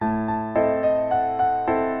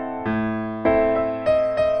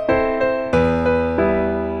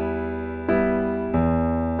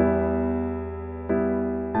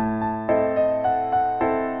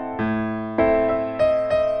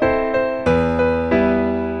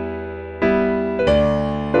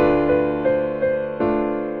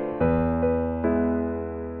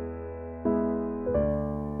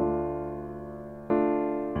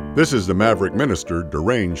This is the Maverick Minister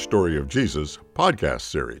Deranged Story of Jesus podcast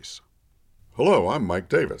series. Hello, I'm Mike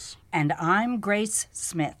Davis. And I'm Grace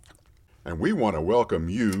Smith. And we want to welcome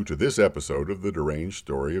you to this episode of the Deranged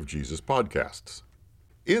Story of Jesus podcasts.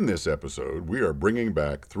 In this episode, we are bringing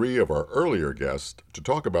back three of our earlier guests to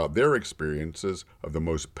talk about their experiences of the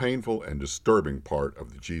most painful and disturbing part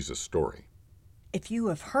of the Jesus story. If you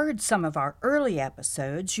have heard some of our early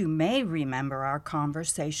episodes, you may remember our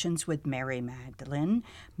conversations with Mary Magdalene,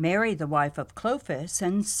 Mary the wife of Clopas,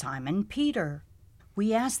 and Simon Peter.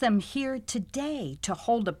 We asked them here today to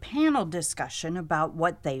hold a panel discussion about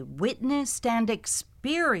what they witnessed and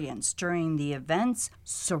experienced during the events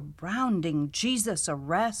surrounding Jesus'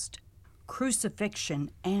 arrest,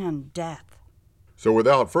 crucifixion, and death. So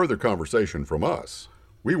without further conversation from us,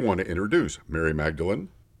 we want to introduce Mary Magdalene,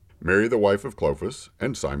 Mary the wife of Clopas,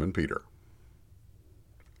 and Simon Peter.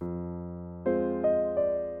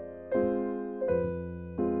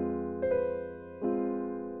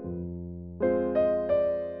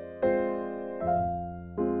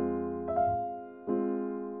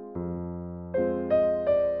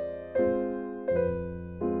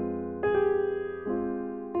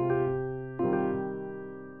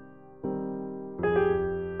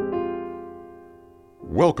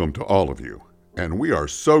 Welcome to all of you. And we are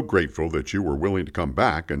so grateful that you were willing to come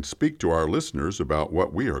back and speak to our listeners about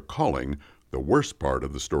what we are calling the worst part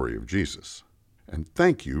of the story of Jesus. And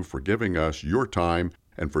thank you for giving us your time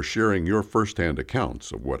and for sharing your firsthand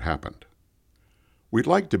accounts of what happened. We'd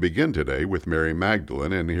like to begin today with Mary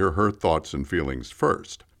Magdalene and hear her thoughts and feelings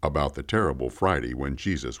first about the terrible Friday when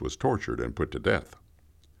Jesus was tortured and put to death.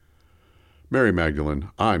 Mary Magdalene,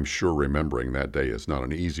 I'm sure remembering that day is not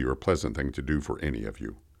an easy or pleasant thing to do for any of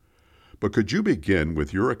you. But could you begin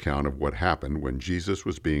with your account of what happened when Jesus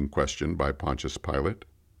was being questioned by Pontius Pilate?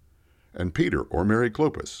 And Peter or Mary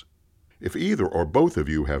Clopas, if either or both of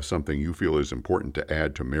you have something you feel is important to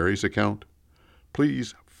add to Mary's account,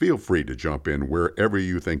 please feel free to jump in wherever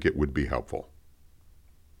you think it would be helpful.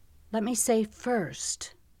 Let me say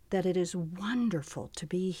first that it is wonderful to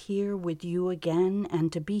be here with you again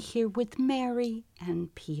and to be here with Mary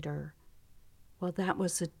and Peter. Well, that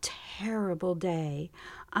was a terrible day.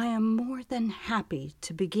 I am more than happy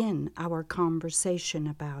to begin our conversation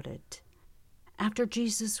about it. After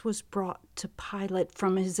Jesus was brought to Pilate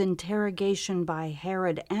from his interrogation by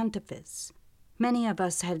Herod Antipas, many of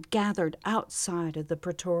us had gathered outside of the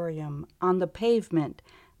praetorium on the pavement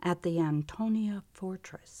at the Antonia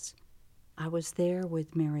fortress. I was there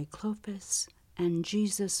with Mary Clopas and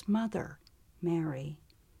Jesus' mother, Mary.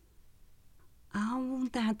 Oh,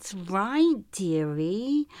 that's right,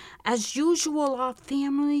 dearie. As usual, our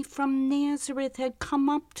family from Nazareth had come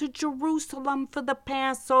up to Jerusalem for the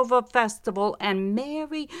Passover festival, and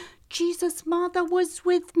Mary, Jesus' mother, was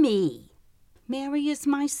with me. Mary is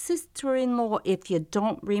my sister-in-law, if you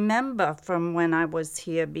don't remember from when I was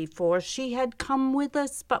here before. She had come with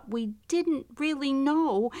us, but we didn't really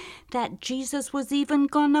know that Jesus was even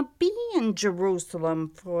gonna be in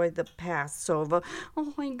Jerusalem for the Passover.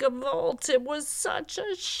 Oh my Gewalt, it was such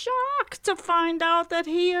a shock to find out that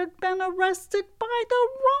he had been arrested by the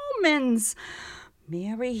Romans.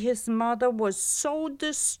 Mary, his mother, was so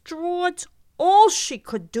distraught. All she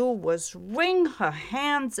could do was wring her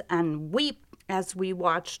hands and weep as we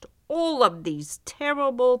watched all of these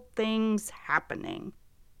terrible things happening.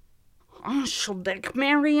 Oh, Schuldeck,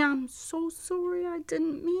 Mary, I'm so sorry. I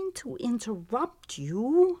didn't mean to interrupt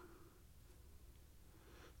you.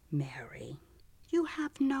 Mary, you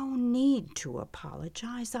have no need to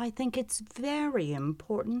apologize. I think it's very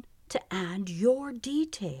important to add your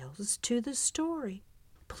details to the story.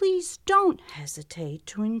 Please don't hesitate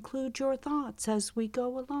to include your thoughts as we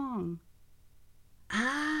go along.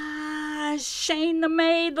 Shane the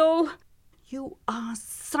Maidel, you are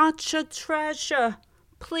such a treasure.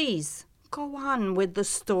 Please, go on with the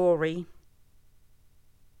story.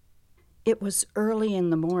 It was early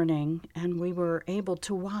in the morning, and we were able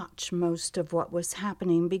to watch most of what was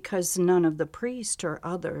happening because none of the priests or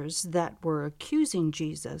others that were accusing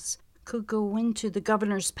Jesus could go into the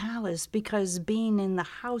governor's palace because being in the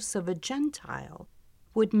house of a Gentile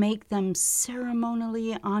would make them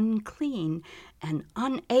ceremonially unclean and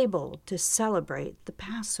unable to celebrate the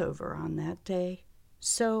Passover on that day.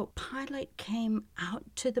 So Pilate came out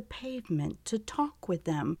to the pavement to talk with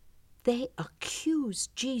them. They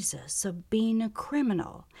accused Jesus of being a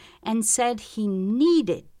criminal and said he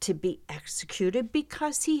needed to be executed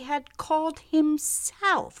because he had called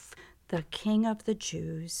himself the King of the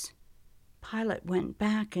Jews. Pilate went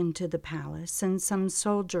back into the palace, and some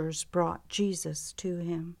soldiers brought Jesus to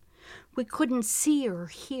him. We couldn't see or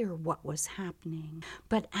hear what was happening,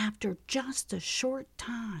 but after just a short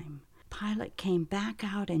time, Pilate came back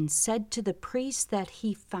out and said to the priests that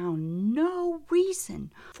he found no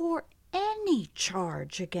reason for any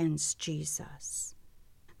charge against Jesus.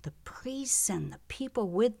 The priests and the people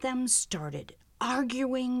with them started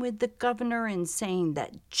arguing with the governor and saying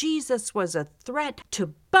that Jesus was a threat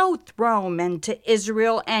to both Rome and to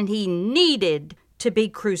Israel, and he needed to be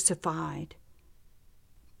crucified.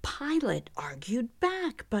 Pilate argued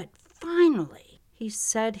back, but finally he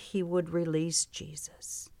said he would release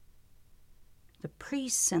Jesus. The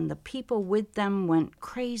priests and the people with them went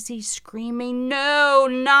crazy, screaming, "No,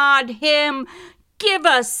 not him! Give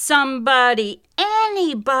us somebody,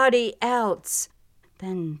 anybody else!"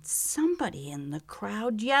 Then somebody in the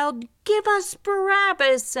crowd yelled, "Give us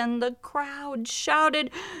Barabbas!" And the crowd shouted,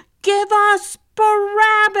 "Give us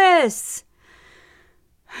Barabbas!"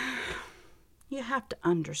 You have to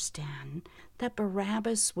understand that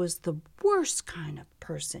Barabbas was the worst kind of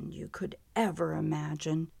person you could ever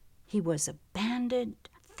imagine. He was a bandit,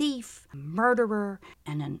 thief, a murderer,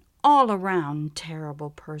 and an all-around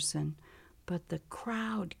terrible person. But the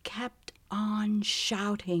crowd kept on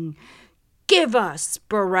shouting, "Give us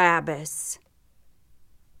Barabbas!"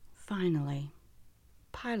 Finally,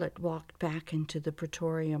 Pilate walked back into the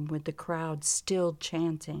praetorium with the crowd still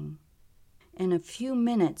chanting. In a few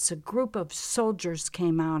minutes, a group of soldiers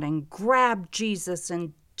came out and grabbed Jesus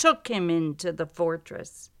and took him into the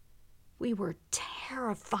fortress. We were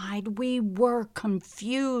terrified, we were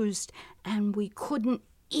confused, and we couldn't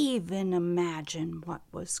even imagine what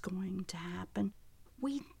was going to happen.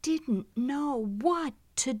 We didn't know what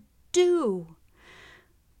to do.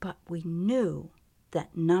 But we knew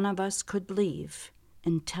that none of us could leave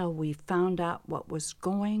until we found out what was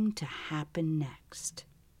going to happen next.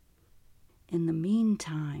 In the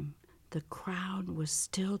meantime, the crowd was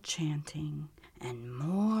still chanting, and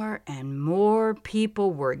more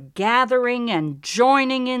people were gathering and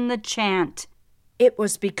joining in the chant. It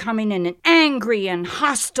was becoming an angry and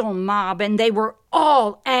hostile mob, and they were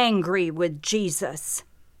all angry with Jesus.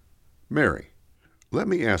 Mary, let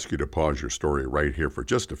me ask you to pause your story right here for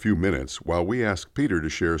just a few minutes while we ask Peter to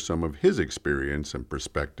share some of his experience and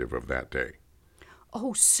perspective of that day.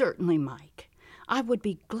 Oh, certainly, Mike. I would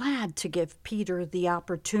be glad to give Peter the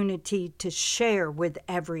opportunity to share with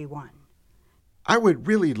everyone. I would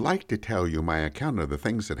really like to tell you my account of the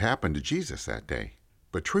things that happened to Jesus that day,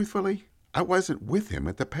 but truthfully, I wasn't with him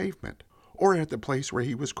at the pavement or at the place where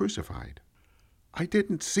he was crucified. I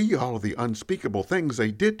didn't see all of the unspeakable things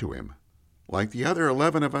they did to him. Like the other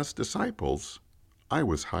 11 of us disciples, I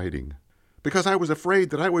was hiding because I was afraid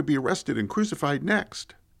that I would be arrested and crucified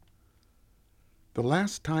next. The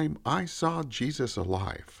last time I saw Jesus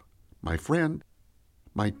alive, my friend,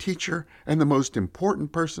 my teacher, and the most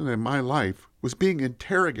important person in my life was being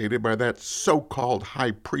interrogated by that so-called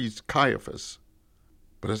high priest Caiaphas.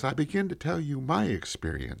 But as I begin to tell you my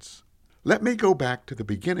experience, let me go back to the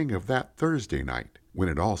beginning of that Thursday night when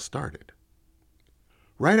it all started.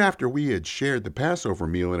 Right after we had shared the Passover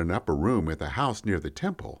meal in an upper room at the house near the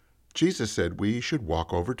temple, Jesus said we should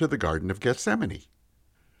walk over to the Garden of Gethsemane.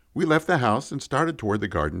 We left the house and started toward the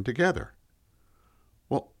garden together.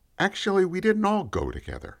 Well, actually, we didn't all go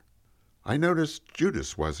together. I noticed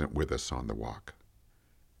Judas wasn't with us on the walk.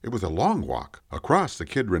 It was a long walk across the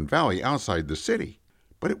Kidron Valley outside the city,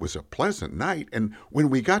 but it was a pleasant night, and when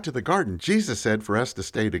we got to the garden, Jesus said for us to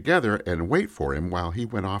stay together and wait for him while he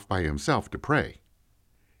went off by himself to pray.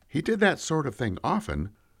 He did that sort of thing often,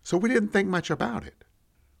 so we didn't think much about it.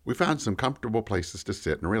 We found some comfortable places to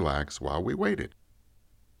sit and relax while we waited.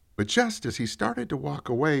 But just as he started to walk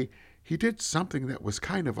away, he did something that was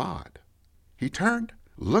kind of odd. He turned,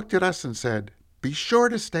 looked at us, and said, "Be sure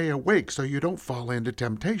to stay awake so you don't fall into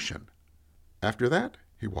temptation." After that,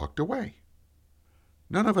 he walked away.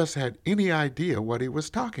 None of us had any idea what he was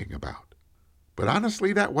talking about. But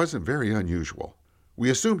honestly, that wasn't very unusual. We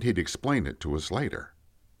assumed he'd explain it to us later.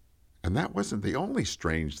 And that wasn't the only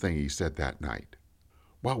strange thing he said that night.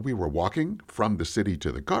 While we were walking from the city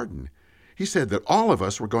to the garden, he said that all of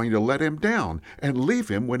us were going to let him down and leave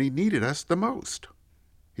him when he needed us the most.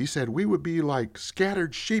 He said we would be like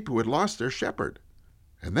scattered sheep who had lost their shepherd.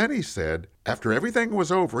 And then he said, after everything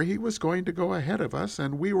was over, he was going to go ahead of us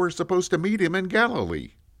and we were supposed to meet him in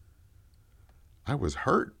Galilee. I was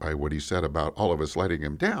hurt by what he said about all of us letting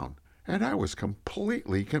him down, and I was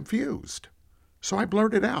completely confused. So I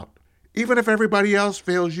blurted out, "Even if everybody else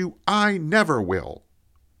fails you, I never will."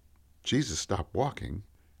 Jesus stopped walking,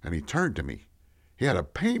 and he turned to me. He had a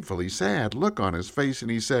painfully sad look on his face, and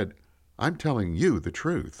he said, "I'm telling you the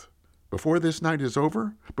truth. Before this night is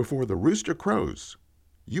over, before the rooster crows,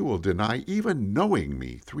 you will deny even knowing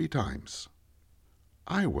me 3 times.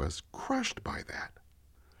 I was crushed by that.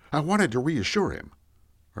 I wanted to reassure him,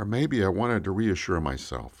 or maybe I wanted to reassure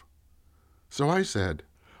myself. So I said,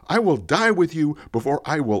 I will die with you before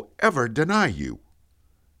I will ever deny you.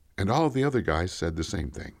 And all the other guys said the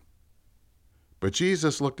same thing. But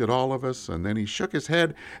Jesus looked at all of us, and then he shook his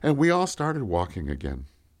head, and we all started walking again.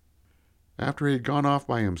 After he had gone off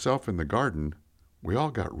by himself in the garden, we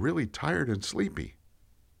all got really tired and sleepy.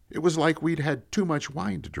 It was like we'd had too much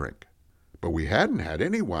wine to drink. But we hadn't had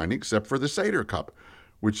any wine except for the Seder cup,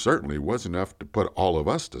 which certainly was enough to put all of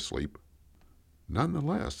us to sleep.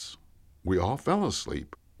 Nonetheless, we all fell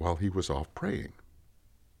asleep while he was off praying.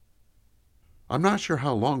 I'm not sure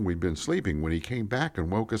how long we'd been sleeping when he came back and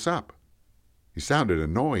woke us up. He sounded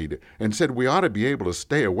annoyed and said we ought to be able to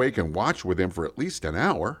stay awake and watch with him for at least an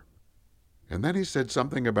hour. And then he said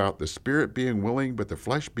something about the spirit being willing but the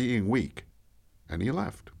flesh being weak, and he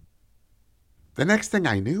left. The next thing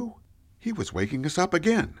I knew, he was waking us up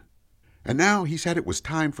again. And now he said it was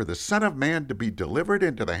time for the Son of Man to be delivered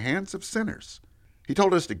into the hands of sinners. He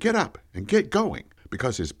told us to get up and get going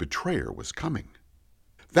because his betrayer was coming.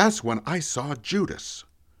 That's when I saw Judas.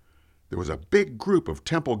 There was a big group of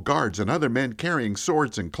temple guards and other men carrying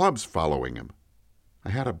swords and clubs following him. I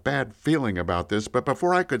had a bad feeling about this, but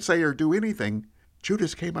before I could say or do anything,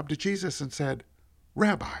 Judas came up to Jesus and said,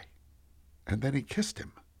 "Rabbi," and then he kissed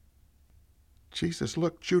him. Jesus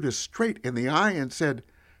looked Judas straight in the eye and said,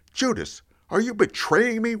 "Judas, are you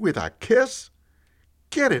betraying me with a kiss?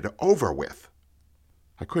 Get it over with."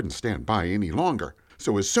 I couldn't stand by any longer,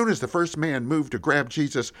 so as soon as the first man moved to grab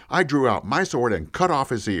Jesus, I drew out my sword and cut off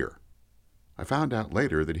his ear. I found out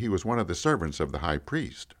later that he was one of the servants of the high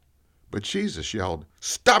priest. But Jesus yelled,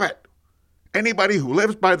 "Stop it! Anybody who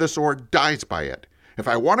lives by the sword dies by it. If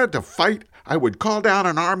I wanted to fight, I would call down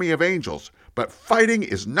an army of angels, but fighting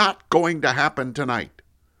is not going to happen tonight.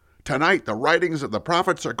 Tonight, the writings of the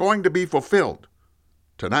prophets are going to be fulfilled.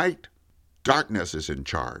 Tonight, darkness is in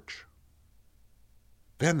charge."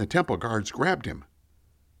 Then the temple guards grabbed him,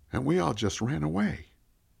 and we all just ran away.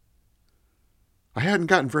 I hadn't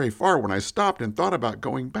gotten very far when I stopped and thought about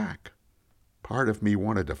going back. Part of me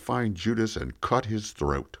wanted to find Judas and cut his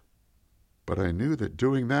throat. But I knew that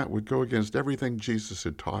doing that would go against everything Jesus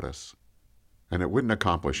had taught us, and it wouldn't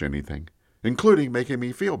accomplish anything, including making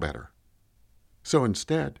me feel better. So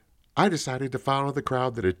instead, I decided to follow the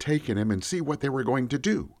crowd that had taken him and see what they were going to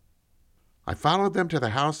do. I followed them to the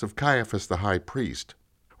house of Caiaphas the high priest,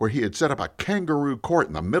 where he had set up a kangaroo court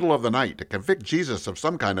in the middle of the night to convict Jesus of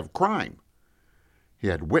some kind of crime. He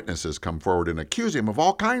had witnesses come forward and accuse him of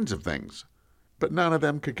all kinds of things, but none of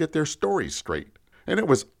them could get their stories straight. And it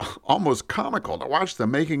was almost comical to watch them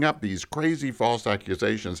making up these crazy false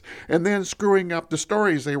accusations and then screwing up the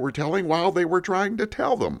stories they were telling while they were trying to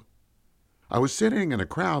tell them. I was sitting in a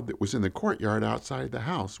crowd that was in the courtyard outside the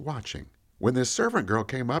house watching, when this servant girl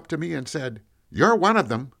came up to me and said, "You're one of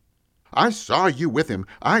them. I saw you with him.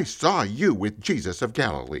 I saw you with Jesus of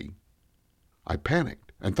Galilee." I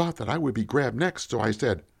panicked and thought that I would be grabbed next, so I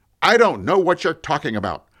said, "I don't know what you're talking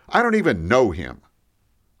about. I don't even know him."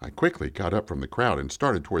 I quickly got up from the crowd and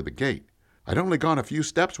started toward the gate. I'd only gone a few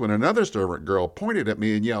steps when another servant girl pointed at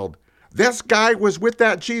me and yelled, "This guy was with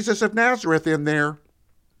that Jesus of Nazareth in there."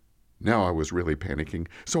 Now I was really panicking,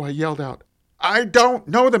 so I yelled out, "I don't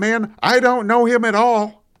know the man. I don't know him at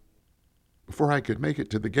all." Before I could make it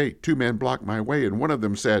to the gate, 2 men blocked my way, and one of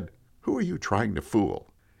them said, "Who are you trying to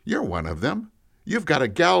fool? You're one of them. You've got a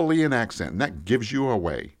Galilean accent, and that gives you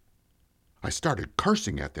away." I started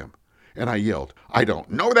cursing at them, and I yelled, "I don't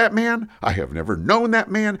know that man. I have never known that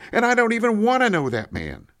man, and I don't even want to know that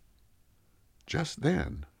man." Just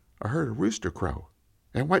then, I heard a rooster crow,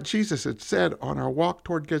 and what Jesus had said on our walk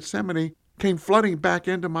toward Gethsemane came flooding back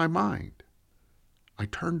into my mind. I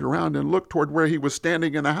turned around and looked toward where he was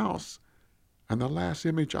standing in the house, and the last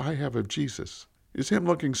image I have of Jesus is him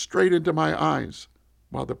looking straight into my eyes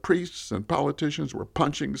while the priests and politicians were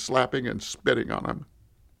punching, slapping, and spitting on him.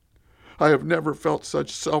 I have never felt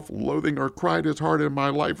such self-loathing or cried as hard in my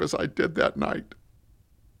life as I did that night.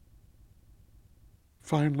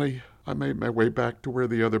 Finally, I made my way back to where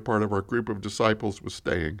the other part of our group of disciples was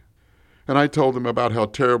staying, and I told them about how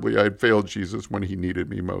terribly I had failed Jesus when he needed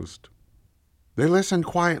me most. They listened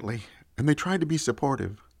quietly, and they tried to be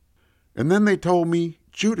supportive. And then they told me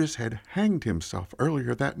Judas had hanged himself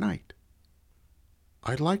earlier that night.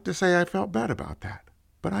 I'd like to say I felt bad about that,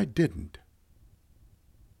 but I didn't.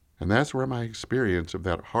 And that's where my experience of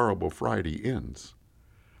that horrible Friday ends.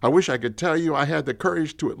 I wish I could tell you I had the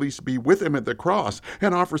courage to at least be with him at the cross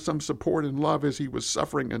and offer some support and love as he was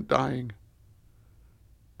suffering and dying.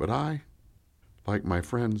 But I, like my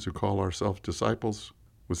friends who call ourselves disciples,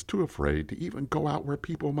 was too afraid to even go out where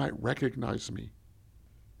people might recognize me.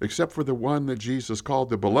 Except for the one that Jesus called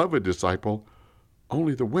the beloved disciple,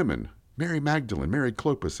 only the women, Mary Magdalene, Mary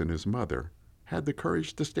Clopas, and his mother, had the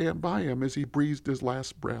courage to stand by him as he breathed his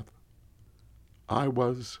last breath.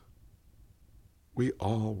 We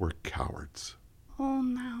all were cowards. Oh,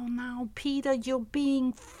 now, Peter, you're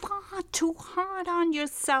being far too hard on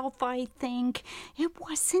yourself, I think. It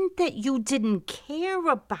wasn't that you didn't care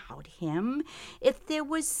about him. If there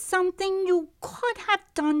was something you could have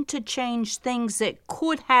done to change things, it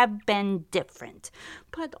could have been different.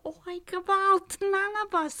 But, about none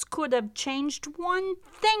of us could have changed one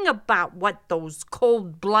thing about what those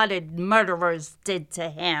cold-blooded murderers did to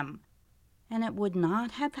him. And it would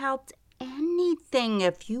not have helped anything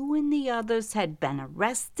if you and the others had been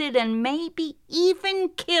arrested and maybe even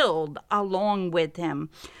killed along with him.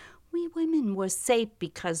 We women were safe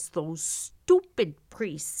because those stupid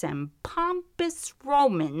priests and pompous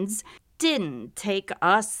Romans didn't take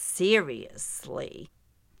us seriously.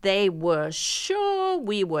 They were sure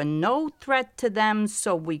we were no threat to them,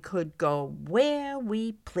 so we could go where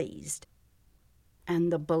we pleased.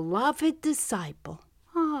 And the beloved disciple,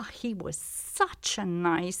 he was such a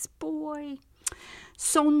nice boy.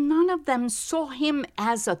 So none of them saw him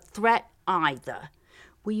as a threat either.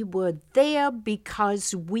 We were there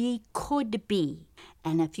because we could be.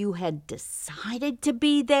 And if you had decided to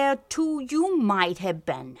be there too, you might have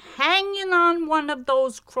been hanging on one of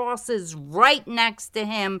those crosses right next to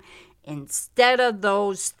him instead of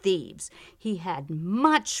those thieves. He had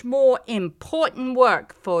much more important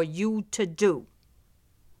work for you to do.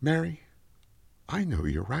 Mary, I know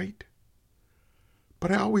you're right.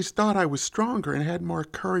 But I always thought I was stronger and had more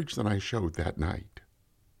courage than I showed that night.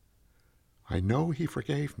 I know he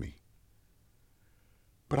forgave me.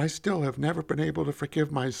 But I still have never been able to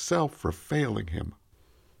forgive myself for failing him.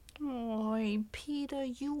 Oh, Peter,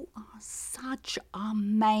 you are such a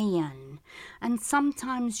man. And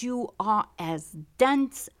sometimes you are as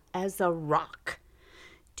dense as a rock.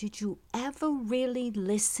 Did you ever really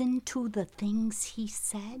listen to the things he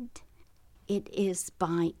said? It is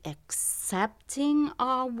by accepting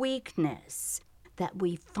our weakness that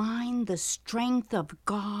we find the strength of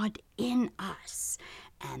God in us,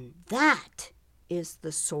 and that is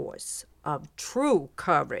the source of true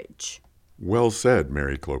courage. Well said,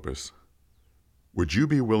 Mary Clopas. Would you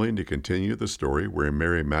be willing to continue the story where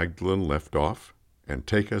Mary Magdalene left off and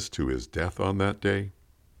take us to his death on that day?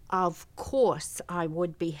 Of course, I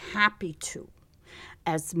would be happy to.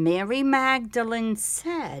 As Mary Magdalene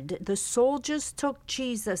said, the soldiers took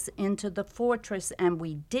Jesus into the fortress and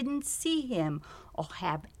we didn't see him or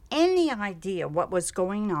have any idea what was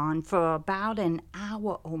going on for about an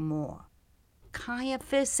hour or more.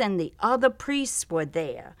 Caiaphas and the other priests were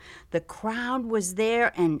there. The crowd was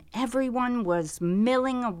there and everyone was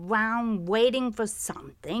milling around waiting for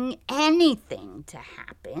something, anything to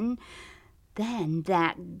happen. Then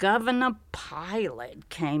that Governor Pilate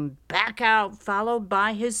came back out, followed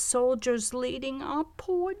by his soldiers leading our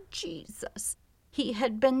poor Jesus. He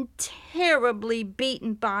had been terribly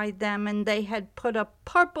beaten by them, and they had put a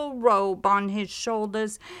purple robe on his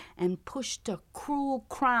shoulders and pushed a cruel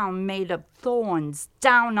crown made of thorns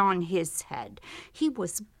down on his head. He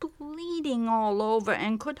was bleeding all over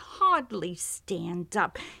and could hardly stand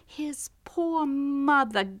up. His poor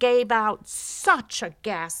mother gave out such a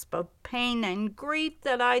gasp of pain and grief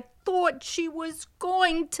that I thought she was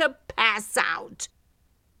going to pass out.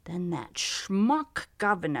 Then that schmuck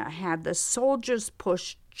governor had the soldiers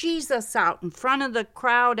push Jesus out in front of the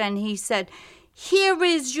crowd, and he said, "Here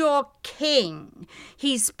is your king.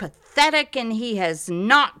 He's pathetic and he has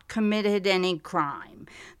not committed any crime."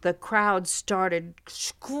 The crowd started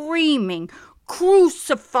screaming,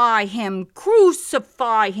 "Crucify him,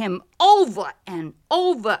 crucify him," over and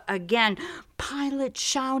over again. Pilate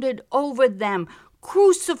shouted over them,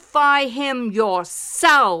 "Crucify him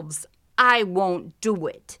yourselves. I won't do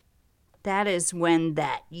it." That is when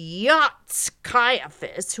that yacht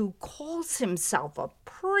Caiaphas, who calls himself a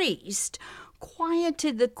priest,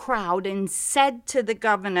 quieted the crowd and said to the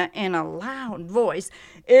governor in a loud voice,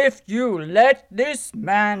 "If you let this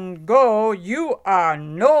man go, you are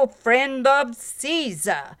no friend of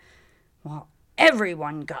Caesar." Well,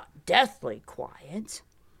 everyone got deathly quiet.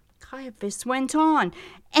 Caiaphas went on,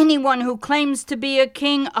 "Anyone who claims to be a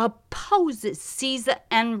king opposes Caesar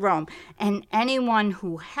and Rome, and anyone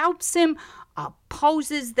who helps him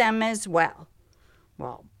opposes them as well."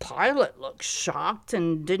 Well, Pilate looked shocked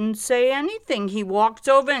and didn't say anything. He walked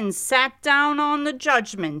over and sat down on the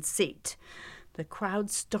judgment seat. The crowd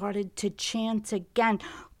started to chant again,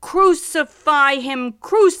 "Crucify him!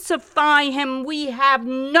 Crucify him! We have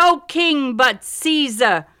no king but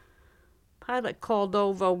Caesar!" Pilate called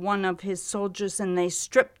over one of his soldiers, and they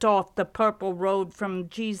stripped off the purple robe from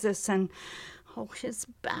Jesus, and his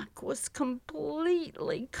back was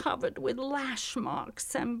completely covered with lash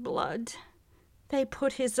marks and blood. They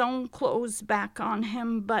put his own clothes back on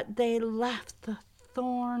him, but they left the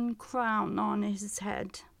thorn crown on his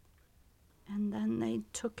head. And then they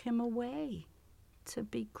took him away to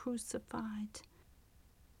be crucified.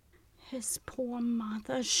 His poor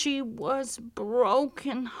mother, she was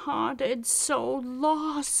broken-hearted, so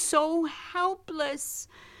lost, so helpless.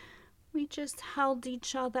 We just held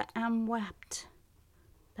each other and wept.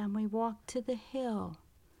 Then we walked to the hill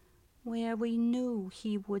where we knew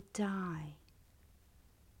he would die.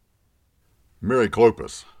 Mary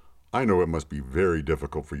Clopas, I know it must be very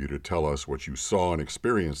difficult for you to tell us what you saw and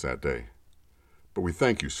experienced that day, but we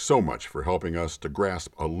thank you so much for helping us to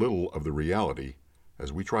grasp a little of the reality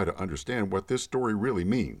as we try to understand what this story really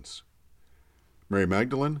means. Mary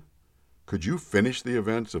Magdalene, could you finish the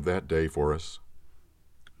events of that day for us?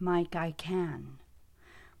 Mike, I can,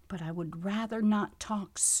 but I would rather not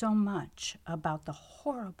talk so much about the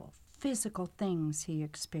horrible physical things he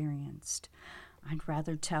experienced. I'd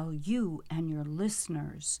rather tell you and your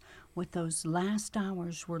listeners what those last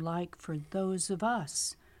hours were like for those of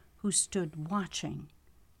us who stood watching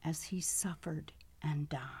as he suffered and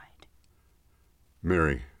died.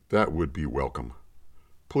 Mary, that would be welcome.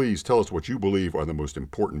 Please tell us what you believe are the most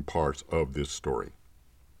important parts of this story.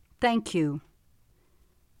 Thank you.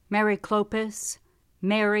 Mary Clopas,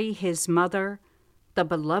 Mary, his mother, the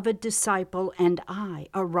beloved disciple, and I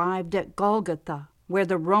arrived at Golgotha, where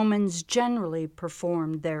the Romans generally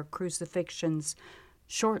performed their crucifixions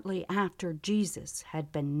shortly after Jesus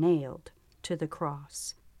had been nailed to the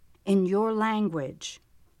cross. In your language,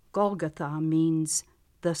 Golgotha means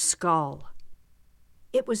the skull.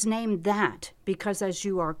 It was named that because as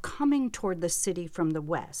you are coming toward the city from the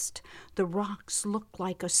west, the rocks look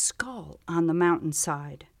like a skull on the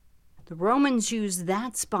mountainside. The Romans used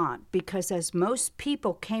that spot because as most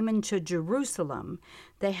people came into Jerusalem,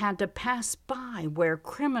 they had to pass by where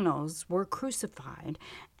criminals were crucified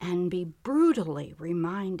and be brutally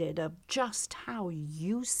reminded of just how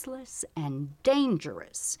useless and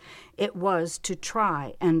dangerous it was to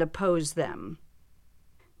try and oppose them.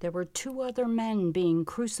 There were 2 other men being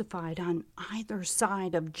crucified on either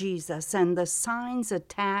side of Jesus, and the signs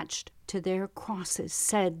attached to their crosses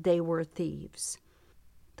said they were thieves.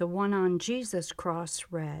 The one on Jesus' cross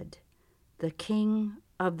read, "The King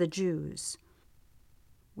of the Jews."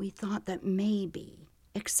 We thought that maybe,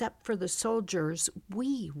 except for the soldiers,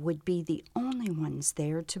 we would be the only ones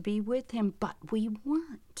there to be with him, but we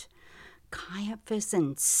weren't. Caiaphas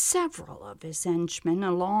and several of his henchmen,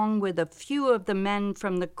 along with a few of the men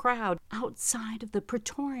from the crowd outside of the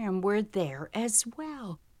praetorium, were there as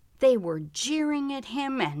well. They were jeering at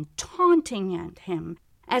him and taunting at him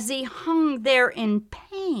as he hung there in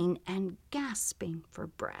pain and gasping for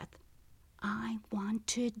breath. I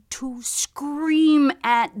wanted to scream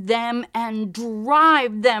at them and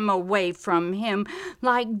drive them away from him,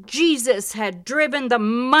 like Jesus had driven the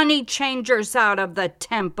money changers out of the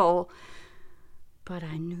temple. But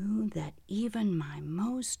I knew that even my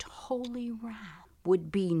most holy wrath would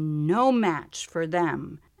be no match for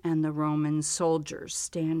them and the Roman soldiers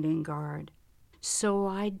standing guard. So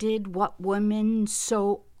I did what women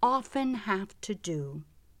so often have to do,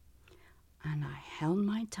 and I held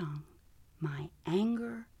my tongue, my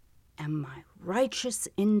anger, and my righteous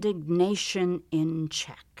indignation in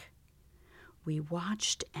check. We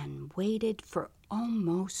watched and waited for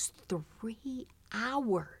almost 3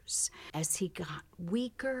 hours as he got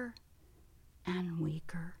weaker and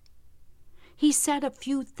weaker. He said a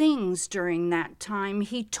few things during that time.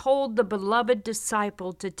 He told the beloved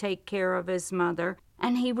disciple to take care of his mother,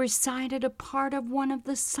 and he recited a part of one of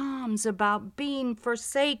the Psalms about being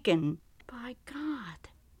forsaken by God.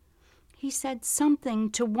 He said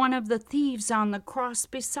something to one of the thieves on the cross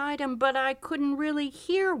beside him, but I couldn't really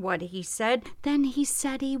hear what he said. Then he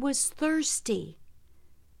said he was thirsty.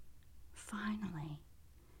 Finally,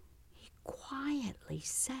 he quietly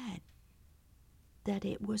said that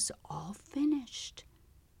it was all finished.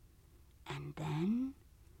 And then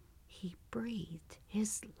he breathed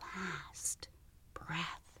his last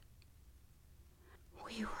breath.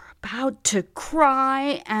 We were about to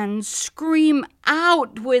cry and scream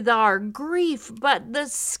out with our grief, but the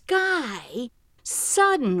sky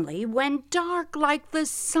suddenly went dark like the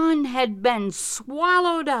sun had been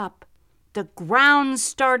swallowed up The ground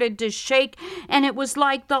started to shake, and it was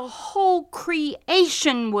like the whole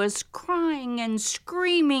creation was crying and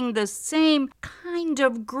screaming the same kind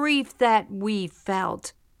of grief that we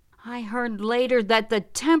felt. I heard later that the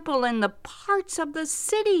temple and the parts of the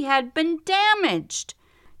city had been damaged.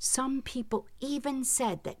 Some people even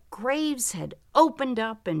said that graves had opened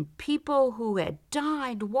up and people who had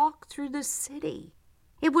died walked through the city.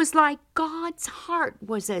 It was like God's heart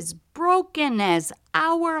was as broken as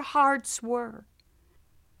our hearts were.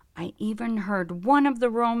 I even heard one of the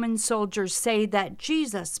Roman soldiers say that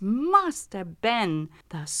Jesus must have been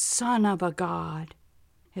the Son of a God.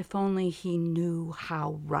 If only he knew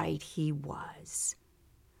how right he was.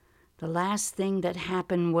 The last thing that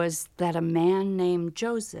happened was that a man named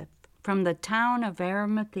Joseph from the town of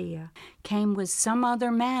Arimathea came with some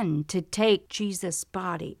other men to take Jesus'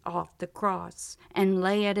 body off the cross and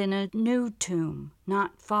lay it in a new tomb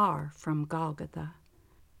not far from Golgotha.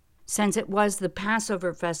 Since it was the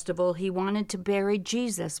Passover festival, he wanted to bury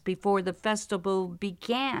Jesus before the festival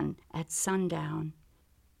began at sundown.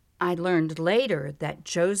 I learned later that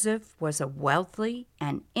Joseph was a wealthy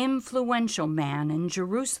and influential man in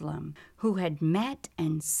Jerusalem who had met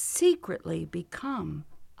and secretly become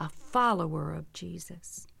a follower of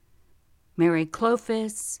Jesus. Mary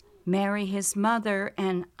Clopas, Mary his mother,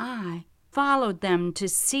 and I followed them to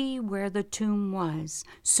see where the tomb was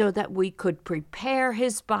so that we could prepare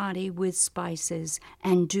his body with spices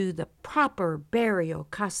and do the proper burial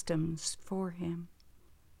customs for him.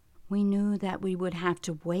 We knew that we would have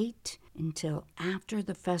to wait until after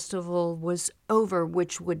the festival was over,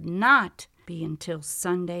 which would not be until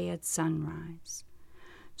Sunday at sunrise.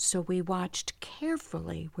 So we watched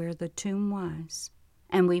carefully where the tomb was,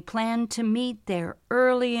 and we planned to meet there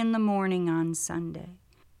early in the morning on Sunday.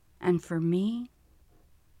 And for me,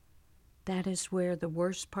 that is where the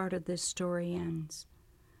worst part of this story ends.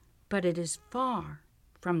 But it is far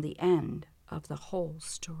from the end of the whole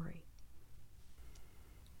story.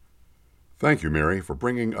 Thank you, Mary, for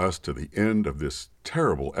bringing us to the end of this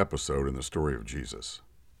terrible episode in the story of Jesus.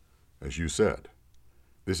 As you said,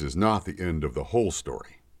 this is not the end of the whole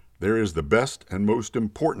story. There is the best and most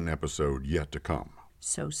important episode yet to come.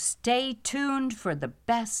 So stay tuned for the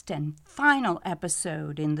best and final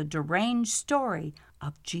episode in the Deranged Story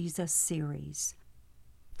of Jesus series.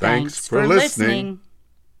 Thanks for listening.